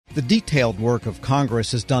The detailed work of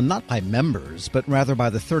Congress is done not by members, but rather by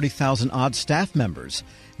the 30,000-odd staff members.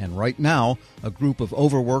 And right now, a group of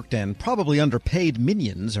overworked and probably underpaid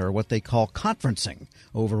minions are what they call conferencing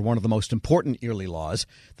over one of the most important yearly laws,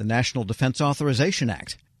 the National Defense Authorization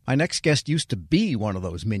Act. My next guest used to be one of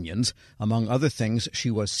those minions. Among other things, she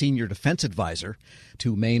was senior defense advisor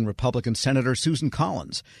to Maine Republican Senator Susan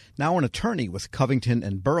Collins. Now an attorney with Covington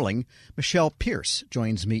and Burling, Michelle Pierce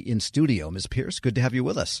joins me in studio. Ms. Pierce, good to have you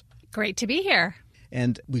with us. Great to be here.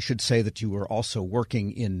 And we should say that you were also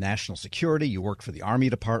working in national security. You worked for the Army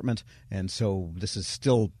Department, and so this is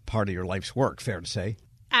still part of your life's work, fair to say?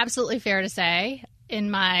 Absolutely fair to say. In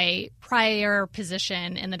my prior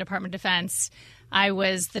position in the Department of Defense, I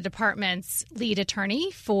was the department's lead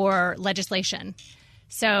attorney for legislation.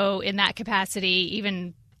 So in that capacity,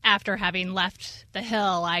 even after having left the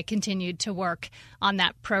Hill, I continued to work on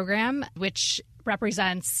that program, which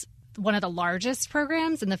represents one of the largest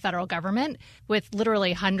programs in the federal government, with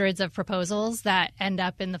literally hundreds of proposals that end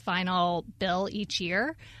up in the final bill each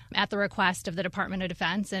year at the request of the Department of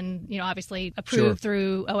Defense and, obviously approved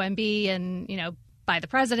through OMB and, by the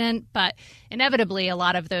president. But inevitably, a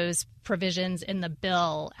lot of those provisions in the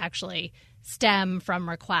bill actually stem from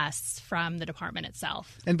requests from the department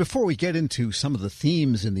itself. And before we get into some of the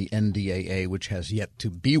themes in the NDAA, which has yet to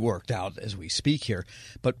be worked out as we speak here,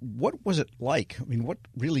 but what was it like? I mean, what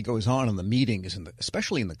really goes on in the meetings, and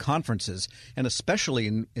especially in the conferences, and especially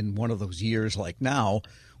in one of those years like now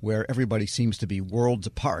where everybody seems to be worlds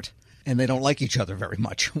apart and they don't like each other very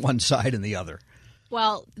much, one side and the other?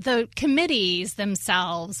 Well, the committees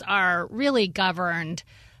themselves are really governed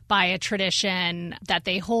by a tradition that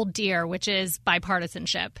they hold dear, which is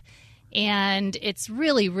bipartisanship. And it's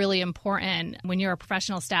really, really important when you're a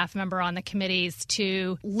professional staff member on the committees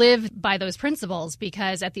to live by those principles,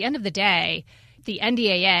 because at the end of the day, the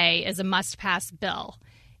NDAA is a must-pass bill.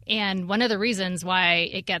 And one of the reasons why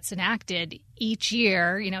it gets enacted each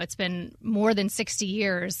year, it's been more than 60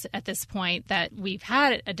 years at this point that we've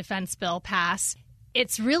had a defense bill pass.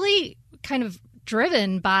 It's really kind of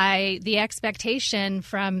driven by the expectation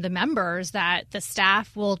from the members that the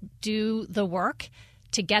staff will do the work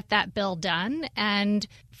to get that bill done. And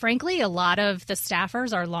frankly, a lot of the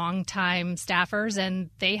staffers are longtime staffers, and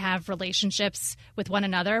they have relationships with one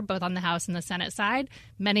another, both on the House and the Senate side.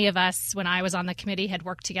 Many of us, when I was on the committee, had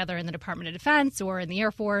worked together in the Department of Defense or in the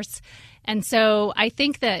Air Force. And so I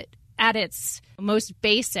think that at its most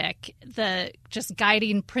basic, the just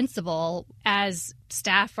guiding principle as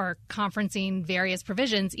staff are conferencing various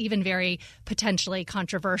provisions, even very potentially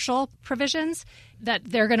controversial provisions, that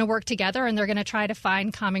they're going to work together and they're going to try to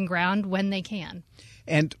find common ground when they can.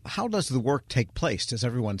 And how does the work take place? Does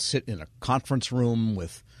everyone sit in a conference room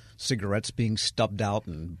with cigarettes being stubbed out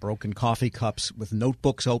and broken coffee cups with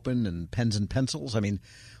notebooks open and pens and pencils? I mean,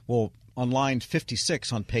 well, on line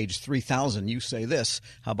 56 on page 3000, you say this.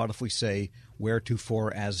 How about if we say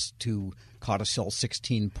wheretofore as to codicil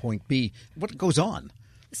 16.b? What goes on?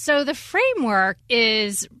 So the framework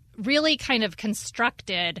is really kind of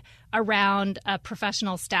constructed around a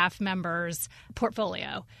professional staff member's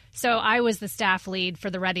portfolio. So I was the staff lead for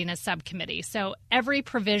the Readiness Subcommittee. So every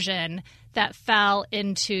provision that fell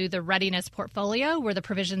into the readiness portfolio were the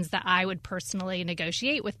provisions that I would personally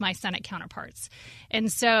negotiate with my Senate counterparts. And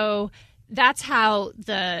so that's how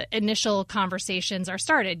the initial conversations are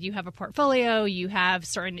started. You have a portfolio, you have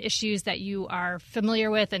certain issues that you are familiar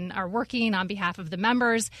with and are working on behalf of the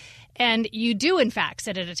members, and you do, in fact,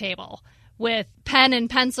 sit at a table with pen and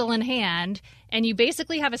pencil in hand, and you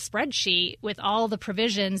basically have a spreadsheet with all the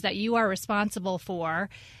provisions that you are responsible for.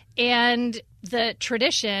 And the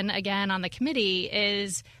tradition, again, on the committee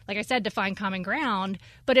is, like I said, to find common ground,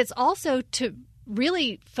 but it's also to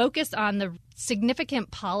really focus on the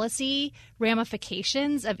significant policy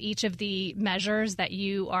ramifications of each of the measures that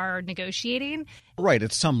you are negotiating. Right.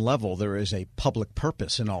 At some level, there is a public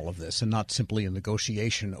purpose in all of this and not simply a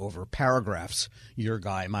negotiation over paragraphs, your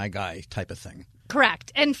guy, my guy type of thing.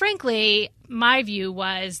 Correct. And frankly, my view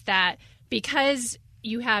was that because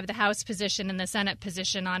you have the House position and the Senate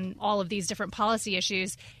position on all of these different policy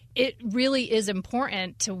issues, it really is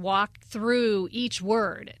important to walk through each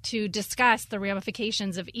word, to discuss the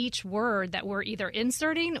ramifications of each word that we're either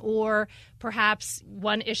inserting, or perhaps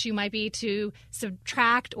one issue might be to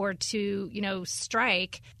subtract or to,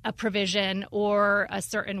 strike a provision or a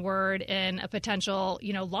certain word in a potential,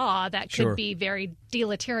 law that could be very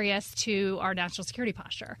deleterious to our national security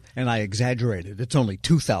posture. And I exaggerated. It's only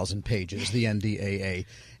 2,000 pages, the NDAA.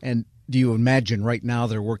 And do you imagine right now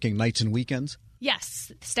they're working nights and weekends?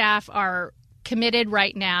 Yes, staff are committed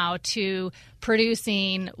right now to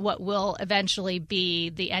producing what will eventually be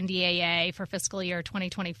the NDAA for fiscal year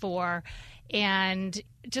 2024. And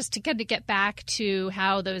just to kind of get back to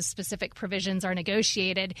how those specific provisions are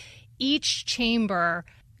negotiated, each chamber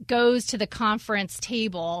goes to the conference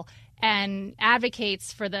table and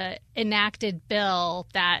advocates for the enacted bill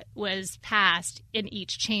that was passed in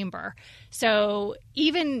each chamber. So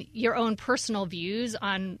even your own personal views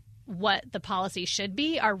on what the policy should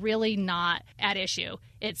be are really not at issue.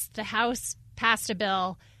 It's the House passed a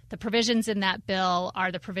bill. The provisions in that bill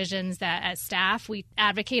are the provisions that as staff we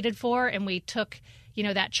advocated for, and we took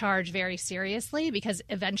that charge very seriously, because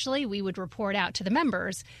eventually we would report out to the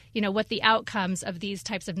members, what the outcomes of these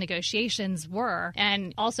types of negotiations were.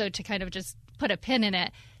 And also to kind of just put a pin in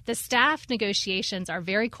it, the staff negotiations are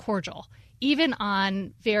very cordial, even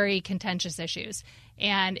on very contentious issues.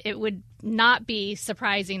 And it would not be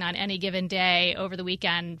surprising on any given day over the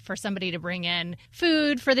weekend for somebody to bring in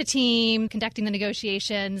food for the team conducting the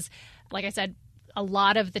negotiations. Like I said, a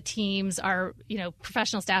lot of the teams are,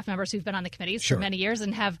 professional staff members who've been on the committees for many years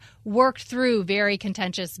and have worked through very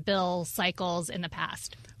contentious bill cycles in the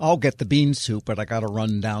past. I'll get the bean soup, but I got to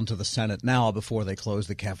run down to the Senate now before they close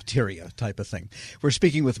the cafeteria type of thing. We're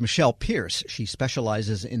speaking with Michelle Pierce. She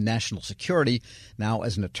specializes in national security, now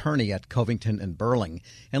as an attorney at Covington and Burling.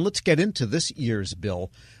 And let's get into this year's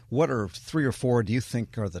bill. What are 3 or 4 do you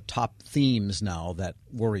think are the top themes now that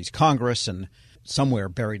worries Congress and somewhere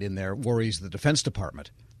buried in there worries the Defense Department?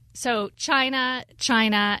 So China,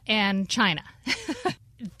 and China.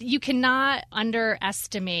 You cannot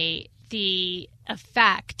underestimate the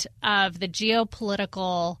effect of the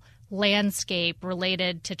geopolitical landscape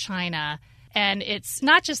related to China. And it's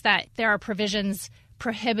not just that there are provisions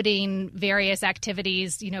prohibiting various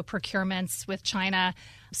activities, procurements with China,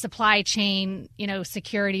 supply chain,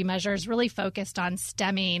 security measures really focused on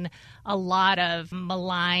stemming a lot of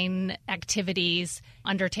malign activities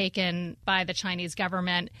undertaken by the Chinese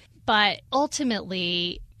government. But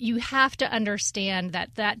ultimately, you have to understand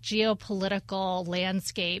that geopolitical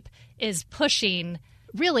landscape is pushing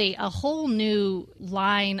really a whole new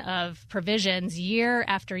line of provisions year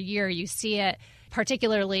after year. You see it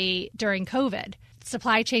particularly during COVID.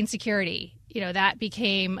 Supply chain security, that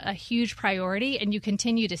became a huge priority, and you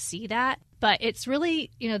continue to see that. But it's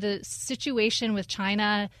really, the situation with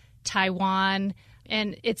China, Taiwan,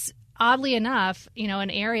 and it's oddly enough,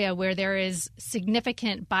 an area where there is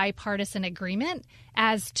significant bipartisan agreement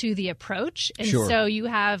as to the approach. And so you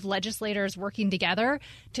have legislators working together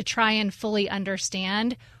to try and fully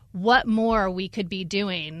understand what more we could be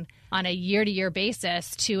doing on a year-to-year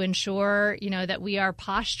basis to ensure, that we are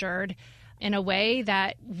postured in a way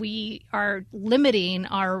that we are limiting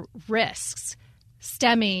our risks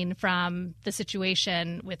stemming from the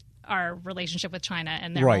situation with our relationship with China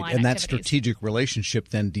and their malign and that activities. strategic relationship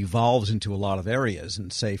then devolves into a lot of areas.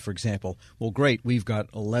 And say, for example, well, great, we've got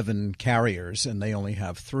 11 carriers and they only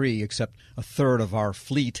have 3, except a third of our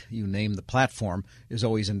fleet, you name the platform, is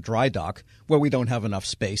always in dry dock where we don't have enough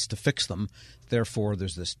space to fix them. Therefore,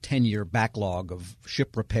 there's this 10-year backlog of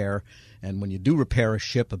ship repair. And when you do repair a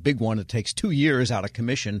ship, a big one, it takes 2 years out of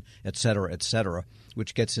commission, et cetera,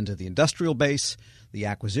 which gets into the industrial base, the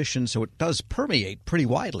acquisition. So it does permeate pretty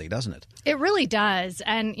widely, doesn't it? It really does.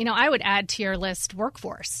 And, I would add to your list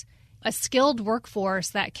workforce, a skilled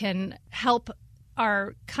workforce that can help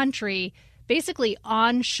our country basically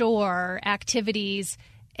onshore activities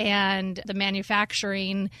and the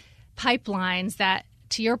manufacturing pipelines that,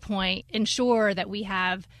 to your point, ensure that we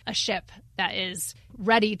have a ship that is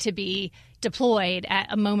ready to be deployed at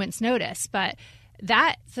a moment's notice. But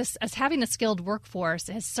as having a skilled workforce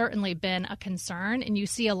has certainly been a concern. And you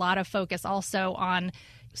see a lot of focus also on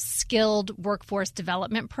skilled workforce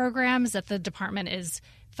development programs that the department is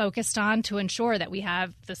focused on to ensure that we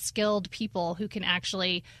have the skilled people who can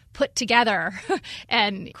actually put together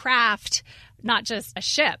and craft not just a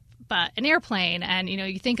ship, but an airplane. And,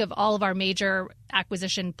 you think of all of our major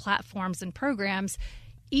acquisition platforms and programs.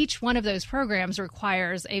 Each one of those programs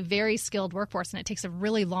requires a very skilled workforce, and it takes a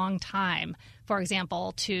really long time, for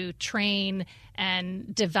example, to train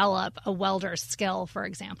and develop a welder's skill, for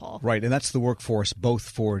example. Right, and that's the workforce both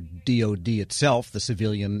for DOD itself, the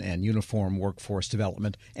civilian and uniform workforce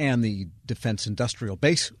development, and the defense industrial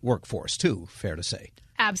base workforce, too, fair to say.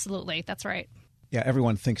 Absolutely, that's right. Yeah,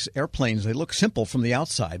 everyone thinks airplanes, they look simple from the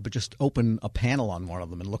outside, but just open a panel on one of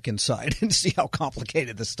them and look inside and see how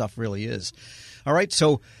complicated this stuff really is. All right,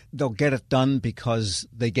 so they'll get it done because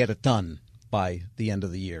they get it done by the end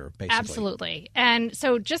of the year, basically. Absolutely. And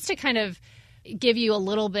so just to kind of give you a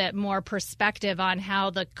little bit more perspective on how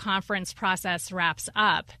the conference process wraps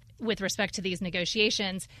up with respect to these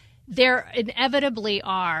negotiations, There inevitably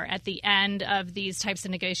are, at the end of these types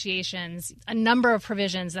of negotiations, a number of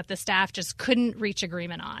provisions that the staff just couldn't reach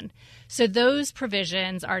agreement on. So those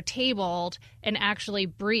provisions are tabled and actually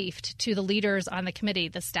briefed to the leaders on the committee,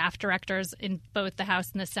 the staff directors in both the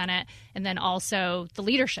House and the Senate, and then also the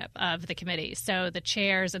leadership of the committee, so the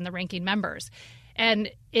chairs and the ranking members. And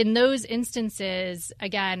in those instances,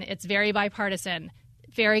 again, it's very bipartisan,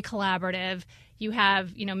 very collaborative. You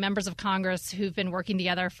have, members of Congress who've been working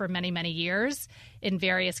together for many, many years in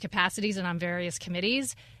various capacities and on various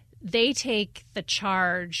committees. They take the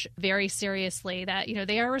charge very seriously that,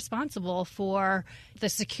 they are responsible for the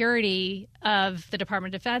security of the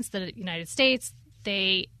Department of Defense, the United States.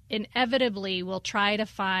 They inevitably will try to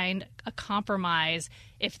find a compromise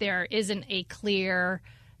if there isn't a clear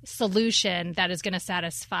solution that is going to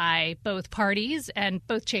satisfy both parties and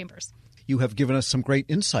both chambers. You have given us some great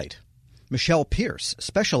insight. Michelle Pierce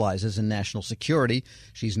specializes in national security.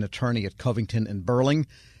 She's an attorney at Covington and Burling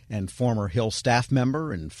and former Hill staff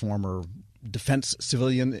member and former defense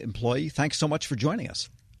civilian employee. Thanks so much for joining us.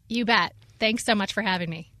 You bet. Thanks so much for having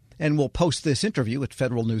me. And we'll post this interview at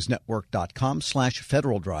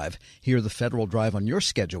federalnewsnetwork.com/Federal Drive. Hear the Federal Drive on your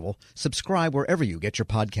schedule. Subscribe wherever you get your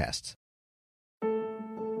podcasts.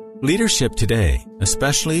 Leadership today,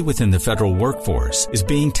 especially within the federal workforce, is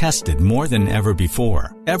being tested more than ever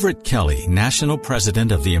before. Everett Kelly, National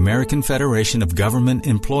President of the American Federation of Government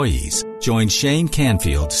Employees, joined Shane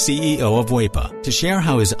Canfield, CEO of WEPA, to share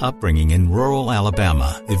how his upbringing in rural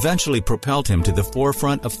Alabama eventually propelled him to the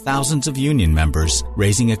forefront of thousands of union members,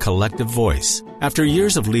 raising a collective voice. After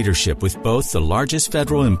years of leadership with both the largest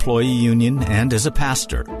federal employee union and as a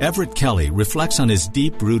pastor, Everett Kelly reflects on his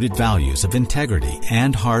deep-rooted values of integrity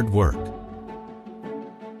and hard work.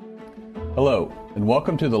 Hello, and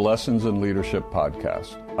welcome to the Lessons in Leadership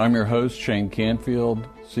podcast. I'm your host, Shane Canfield,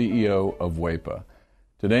 CEO of WEPA.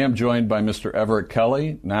 Today I'm joined by Mr. Everett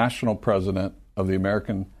Kelly, National President of the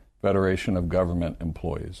American Federation of Government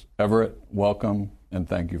Employees. Everett, welcome, and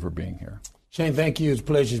thank you for being here. Shane, thank you. It's a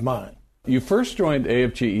pleasure's mine. You first joined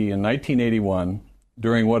AFGE in 1981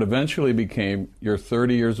 during what eventually became your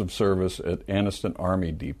 30 years of service at Anniston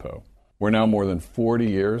Army Depot. We're now more than 40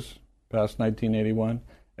 years past 1981,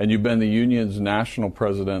 and you've been the union's national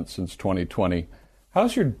president since 2020.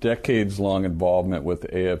 How's your decades-long involvement with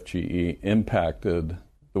AFGE impacted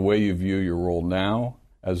the way you view your role now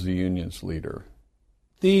as the union's leader?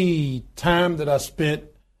 The time that I spent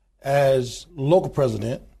as local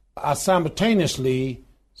president, I simultaneously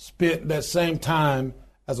spent that same time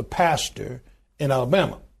as a pastor in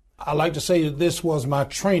Alabama. I like to say that this was my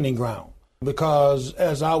training ground because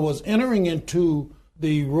as I was entering into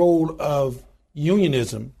the role of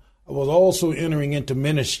unionism, I was also entering into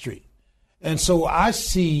ministry. And so I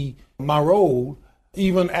see my role,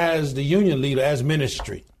 even as the union leader, as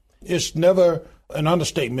ministry. It's never an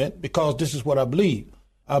understatement because this is what I believe.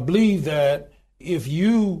 I believe that if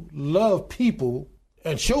you love people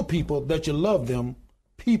and show people that you love them,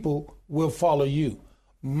 people will follow you.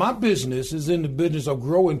 My business is in the business of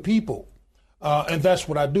growing people, and that's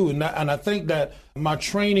what I do. And I think that my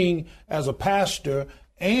training as a pastor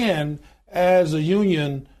and as a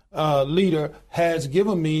union leader has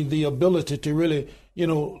given me the ability to really,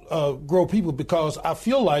 grow people because I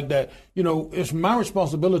feel like that, it's my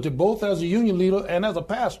responsibility both as a union leader and as a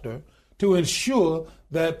pastor to ensure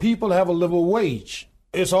that people have a livable wage.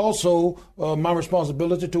 It's also my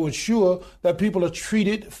responsibility to ensure that people are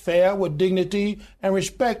treated fair with dignity and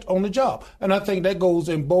respect on the job. And I think that goes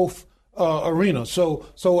in both arenas.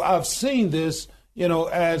 So I've seen this,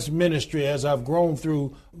 as ministry as I've grown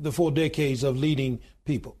through the 4 decades of leading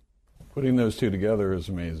people. Putting those two together is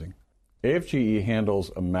amazing. AFGE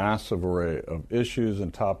handles a massive array of issues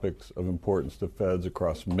and topics of importance to feds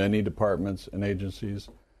across many departments and agencies.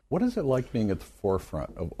 What is it like being at the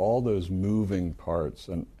forefront of all those moving parts,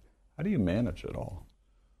 and how do you manage it all?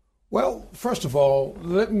 Well, first of all,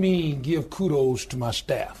 let me give kudos to my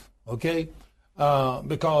staff, okay?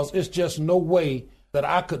 Because it's just no way that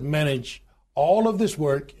I could manage all of this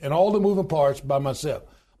work and all the moving parts by myself.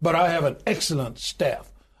 But I have an excellent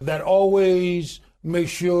staff that always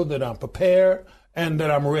makes sure that I'm prepared and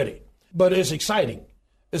that I'm ready. But it's exciting.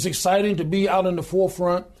 It's exciting to be out in the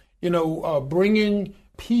forefront, bringing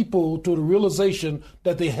people to the realization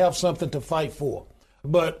that they have something to fight for.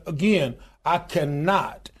 But again, I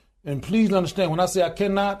cannot, and please understand, when I say I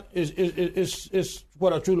cannot, it's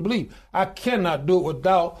what I truly believe. I cannot do it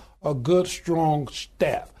without a good, strong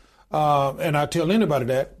staff. And I tell anybody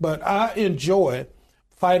that, but I enjoy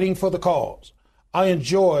fighting for the cause. I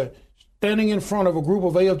enjoy standing in front of a group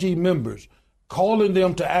of AFG members, calling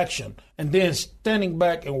them to action, and then standing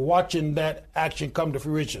back and watching that action come to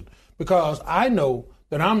fruition. because I know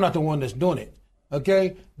that I'm not the one that's doing it.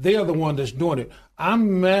 Okay? They're the one that's doing it.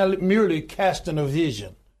 I'm merely casting a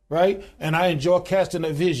vision, right? And I enjoy casting a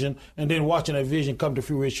vision and then watching that vision come to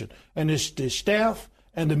fruition. And it's the staff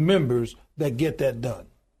and the members that get that done.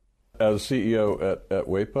 As CEO at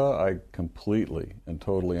WEPA, I completely and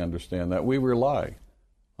totally understand that. We rely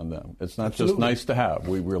on them. It's not just nice to have.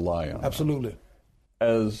 We rely on them. Absolutely.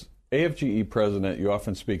 As AFGE president, you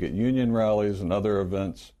often speak at union rallies and other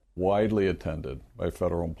events widely attended by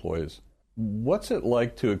federal employees. What's it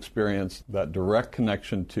like to experience that direct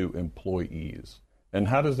connection to employees? And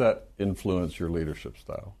how does that influence your leadership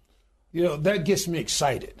style? You know, that gets me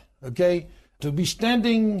excited, okay? To be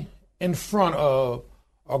standing in front of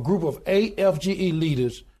a group of AFGE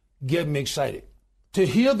leaders get me excited. To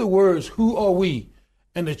hear the words, who are we?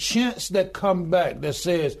 And the chants that come back that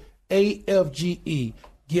says AFGE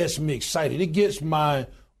gets me excited. It gets my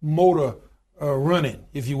motor running,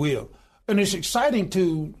 if you will. And it's exciting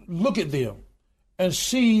to look at them and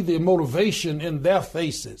see the motivation in their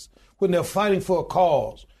faces when they're fighting for a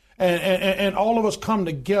cause. And all of us come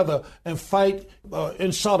together and fight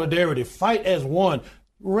in solidarity, fight as one,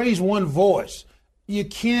 raise one voice. You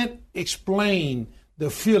can't explain the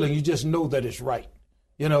feeling. You just know that it's right.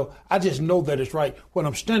 You know, I just know that it's right. When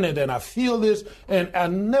I'm standing there and I feel this, and I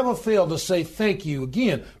never fail to say thank you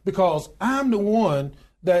again, because I'm the one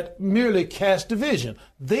that merely cast the vision.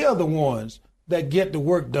 They are the ones that get the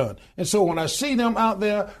work done. And so when I see them out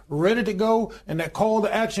there ready to go and that call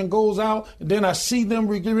to action goes out, and then I see them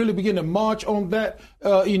really begin to march on that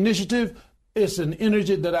initiative, it's an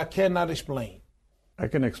energy that I cannot explain. I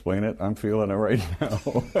can explain it. I'm feeling it right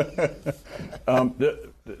now.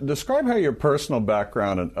 Describe how your personal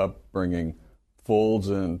background and upbringing folds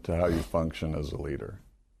into how you function as a leader.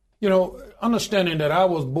 You know, understanding that I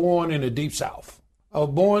was born in the Deep South. I was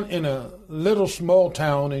born in a little small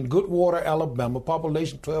town in Goodwater, Alabama,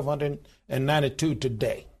 population 1,292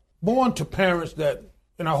 today. Born to parents that,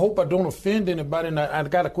 and I hope I don't offend anybody, and I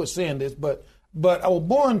got to quit saying this, but I was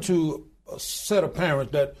born to a set of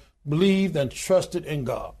parents that believed and trusted in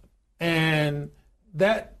God. And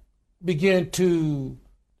that began to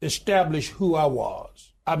establish who I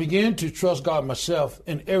was. I began to trust God myself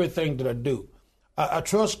in everything that I do. I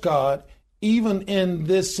trust God even in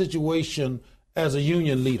this situation as a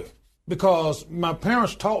union leader, because my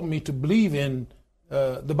parents taught me to believe in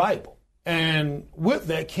the Bible. And with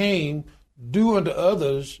that came, do unto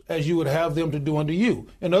others as you would have them to do unto you.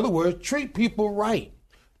 In other words, treat people right.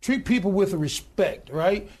 Treat people with respect,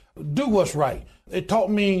 right? Do what's right. It taught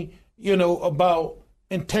me, you know, about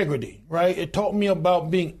integrity, right? It taught me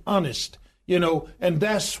about being honest, you know, and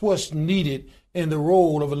that's what's needed in the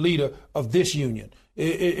role of a leader of this union.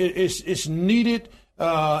 It's needed.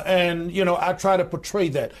 And, you know, I try to portray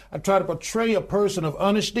that. I try to portray a person of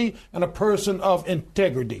honesty and a person of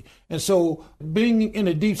integrity. And so being in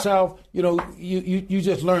the Deep South, you know, you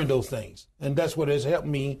just learn those things. And that's what has helped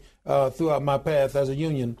me throughout my path as a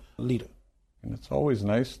union leader. And it's always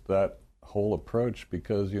nice, that whole approach,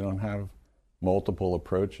 because you don't have multiple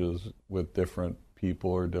approaches with different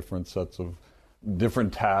people or different sets of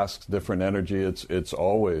different tasks, different energy. It's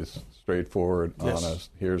always straightforward, yes. Honest.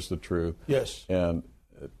 Here's the truth. Yes. And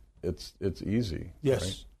it's easy. Yes.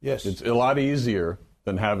 Right? Yes. It's a lot easier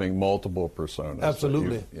than having multiple personas.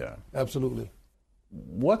 Absolutely. Yeah. Absolutely.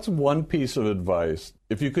 What's one piece of advice,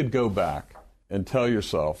 if you could go back and tell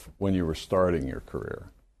yourself when you were starting your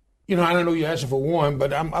career? You know, I don't know you're asking for one,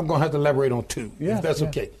 but I'm going to have to elaborate on two, if that's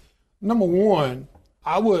okay. Number one,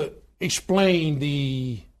 I would explain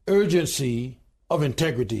the urgency of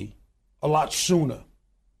integrity a lot sooner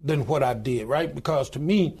than what I did, right? Because to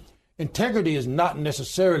me, integrity is not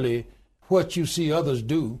necessarily what you see others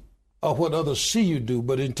do or what others see you do,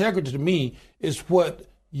 but integrity to me is what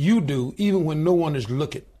you do even when no one is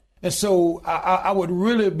looking. And so I would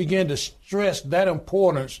really begin to stress that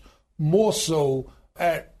importance more so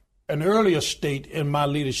at an earlier state in my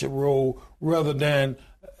leadership role rather than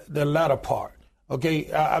the latter part.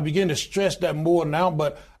 Okay, I begin to stress that more now,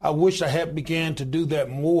 but I wish I had began to do that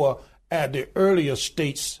more at the earlier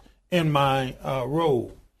states in my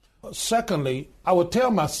role. Secondly, I would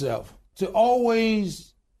tell myself to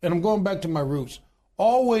always, and I'm going back to my roots,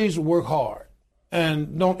 always work hard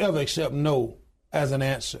and don't ever accept no as an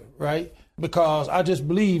answer, right? Because I just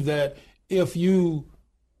believe that if you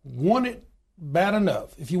want it bad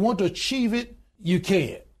enough, if you want to achieve it, you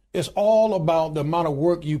can. It's all about the amount of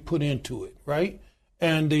work you put into it, right?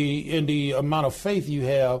 And the amount of faith you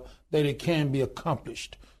have that it can be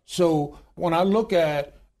accomplished. So when I look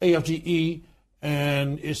at AFGE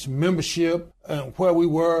and its membership and where we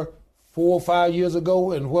were 4 or 5 years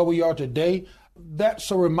ago and where we are today, That's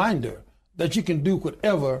a reminder that you can do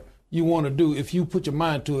whatever you want to do if you put your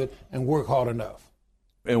mind to it and work hard enough.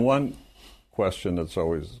 And one question that's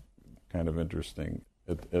always kind of interesting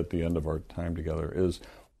at the end of our time together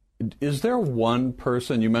is there one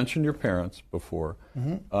person, you mentioned your parents before,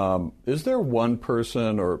 is there one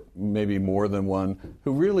person or maybe more than one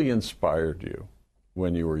who really inspired you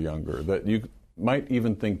when you were younger that you might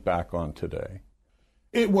even think back on today?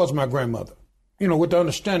 It was my grandmother, with the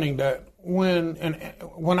understanding that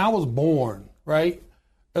when I was born, right,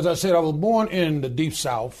 as I said, I was born in the Deep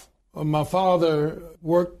South. My father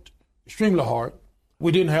worked extremely hard.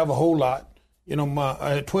 We didn't have a whole lot. I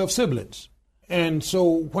had 12 siblings. And so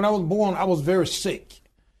when I was born, I was very sick.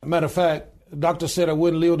 Matter of fact, the doctor said I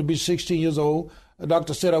wouldn't live to be 16 years old. The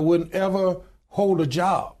doctor said I wouldn't ever hold a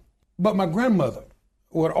job. But my grandmother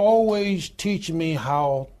would always teach me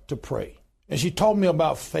how to pray. And she taught me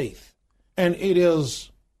about faith. And it is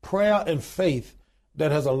prayer and faith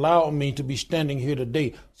that has allowed me to be standing here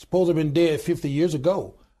today. Suppose I've been dead 50 years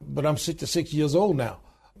ago, but I'm 66 years old now.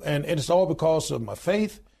 And it's all because of my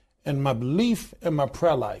faith and my belief and my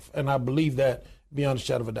prayer life. And I believe that beyond a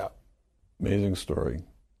shadow of a doubt. Amazing story.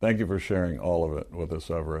 Thank you for sharing all of it with us,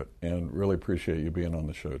 Everett, and really appreciate you being on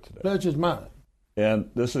the show today. Pleasure's mine. And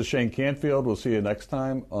this is Shane Canfield. We'll see you next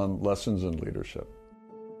time on Lessons in Leadership.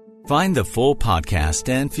 Find the full podcast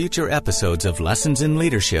and future episodes of Lessons in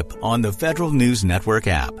Leadership on the Federal News Network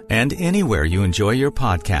app and anywhere you enjoy your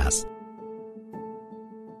podcasts.